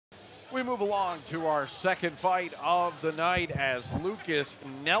We move along to our second fight of the night as Lucas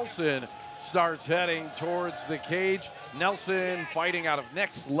Nelson starts heading towards the cage. Nelson fighting out of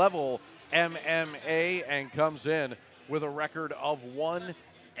Next Level MMA and comes in with a record of 1-1.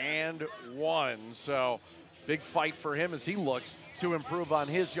 So big fight for him as he looks to improve on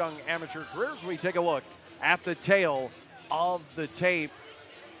his young amateur career. As we take a look at the tail of the tape.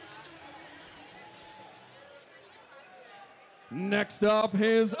 Next up,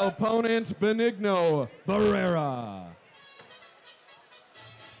 his opponent, Benigno Barrera.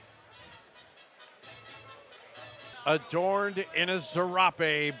 Adorned in a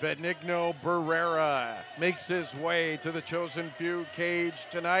zarape, Benigno Barrera makes his way to the Chosen Few cage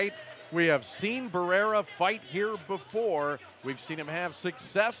tonight. We have seen Barrera fight here before. We've seen him have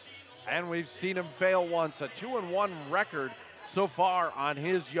success, and we've seen him fail once. A 2-1 record so far on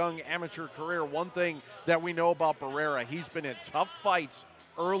his young amateur career. One thing that we know about Barrera, he's been in tough fights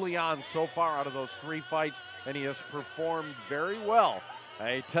early on so far out of those 3 fights, and he has performed very well.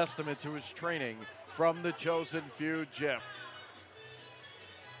 A testament to his training from the Chosen Few gym.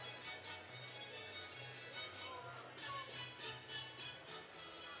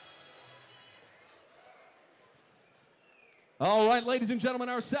 All right, ladies and gentlemen,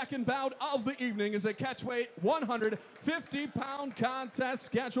 our second bout of the evening is a catchweight 150-pound contest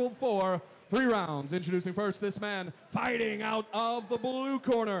scheduled for 3 rounds. Introducing first this man fighting out of the blue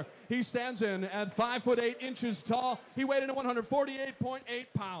corner. He stands in at 5'8" tall. He weighed in at 148.8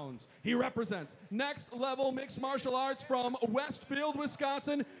 pounds. He represents Next Level Mixed Martial Arts from Westfield,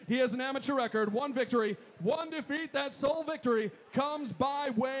 Wisconsin. He has an amateur record, 1 victory, 1 defeat. That sole victory comes by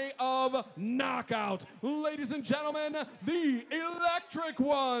way of knockout. Ladies and gentlemen, the electric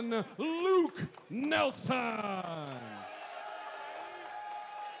one, Luke Nelson.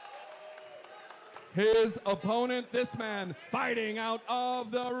 His opponent, this man, fighting out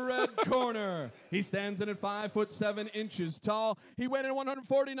of the red corner. He stands in at 5'7" tall. He weighed in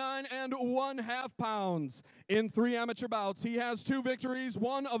 149.5 pounds. In 3 amateur bouts, he has 2 victories.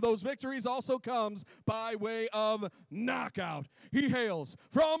 1 of those victories also comes by way of knockout. He hails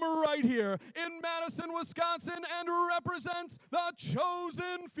from right here in Madison, Wisconsin, and represents the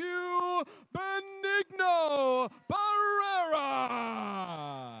Chosen Few, Benigno Barrera.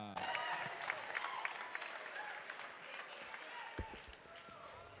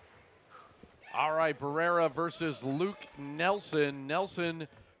 All right, Barrera versus Luke Nelson. Nelson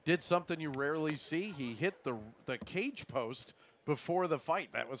did something you rarely see. He hit the cage post before the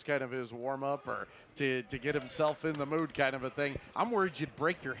fight. That was kind of his warm-up or to get himself in the mood kind of a thing. I'm worried you'd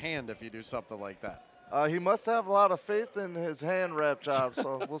break your hand if you do something like that. He must have a lot of faith in his hand wrap job,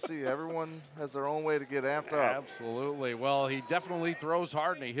 so we'll see. Everyone has their own way to get amped up. Absolutely. Well, he definitely throws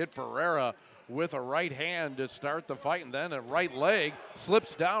hard, and he hit Barrera with a right hand to start the fight, and then a right leg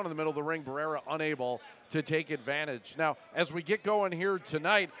slips down in the middle of the ring. Barrera unable to take advantage. Now, as we get going here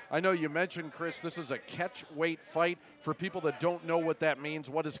tonight, I know you mentioned, Chris, this is a catch weight fight. For people that don't know what that means,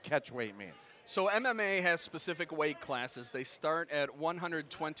 what does catch weight mean? So MMA has specific weight classes. They start at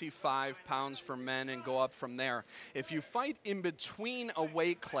 125 pounds for men and go up from there. If you fight in between a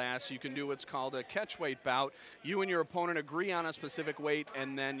weight class, you can do what's called a catch weight bout. You and your opponent agree on a specific weight,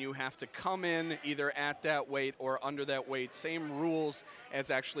 and then you have to come in either at that weight or under that weight. Same rules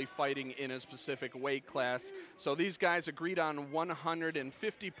as actually fighting in a specific weight class. So these guys agreed on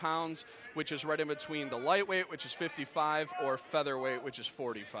 150 pounds, which is right in between the lightweight, which is 55, or featherweight, which is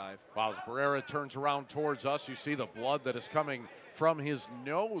 45. Wow, as Barrera turns around towards us, you see the blood that is coming from his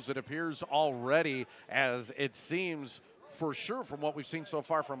nose. It appears already, as it seems for sure from what we've seen so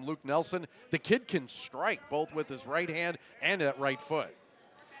far from Luke Nelson, the kid can strike both with his right hand and that right foot.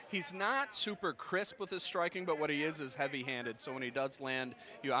 He's not super crisp with his striking, but what he is heavy-handed. So when he does land,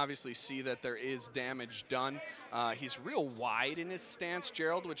 you obviously see that there is damage done. He's real wide in his stance,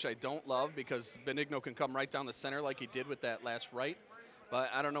 Gerald, which I don't love because Benigno can come right down the center like he did with that last right. But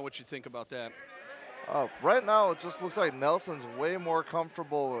I don't know what you think about that. Right now, it just looks like Nelson's way more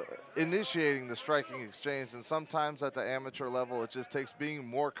comfortable initiating the striking exchange, and sometimes at the amateur level, it just takes being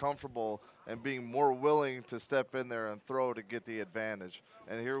more comfortable and being more willing to step in there and throw to get the advantage.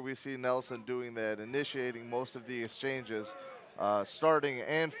 And here we see Nelson doing that, initiating most of the exchanges, starting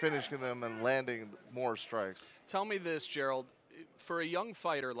and finishing them and landing more strikes. Tell me this, Gerald. For a young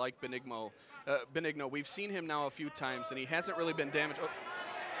fighter like Benigno, we've seen him now a few times, and he hasn't really been damaged. Oh.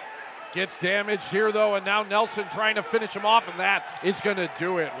 Gets damaged here, though, and now Nelson trying to finish him off, and that is going to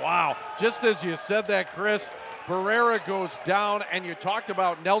do it. Wow. Just as you said that, Chris, Barrera goes down, and you talked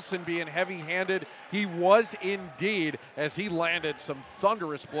about Nelson being heavy-handed. He was indeed, as he landed some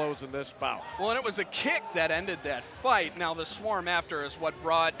thunderous blows in this bout. Well, and it was a kick that ended that fight. Now, the swarm after is what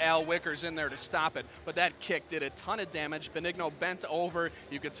brought Al Wickers in there to stop it, but that kick did a ton of damage. Benigno bent over.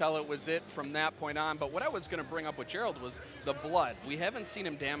 You could tell it was it from that point on. But what I was going to bring up with Gerald was the blood. We haven't seen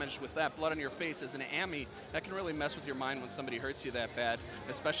him damaged with that blood on your face. As an AMI, that can really mess with your mind when somebody hurts you that bad,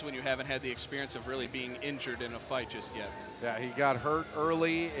 especially when you haven't had the experience of really being injured in a fight just yet. Yeah, he got hurt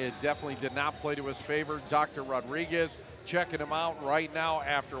early. It definitely did not play to his favor. Dr. Rodriguez checking him out right now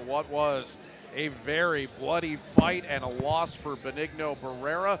after what was a very bloody fight and a loss for Benigno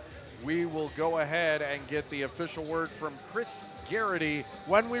Barrera. We will go ahead and get the official word from Chris Garrity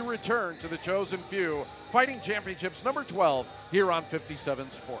when we return to the Chosen Few Fighting Championships number 12 here on 57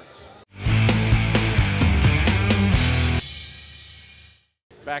 Sports.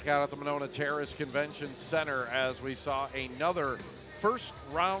 Back out at the Monona Terrace Convention Center as we saw another first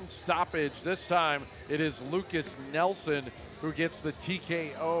round stoppage. This time it is Lucas Nelson who gets the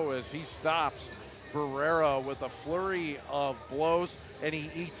TKO as he stops Barrera with a flurry of blows, and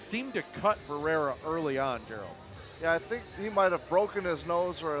he seemed to cut Barrera early on, Gerald. Yeah, I think he might have broken his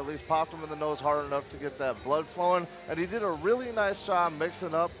nose or at least popped him in the nose hard enough to get that blood flowing. And he did a really nice job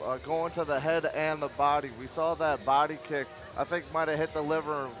mixing up, going to the head and the body. We saw that body kick, I think might have hit the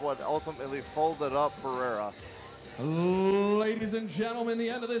liver and what ultimately folded up Barrera. Ladies and gentlemen, the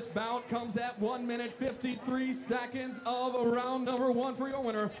end of this bout comes at 1 minute 53 seconds of round number 1 for your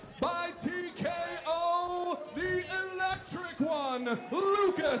winner by TKO, the electric one,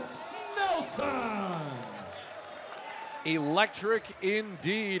 Lucas Nelson. Electric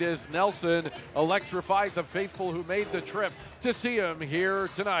indeed, as Nelson electrified the faithful who made the trip to see him here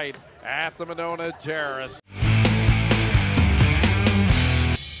tonight at the Monona Terrace.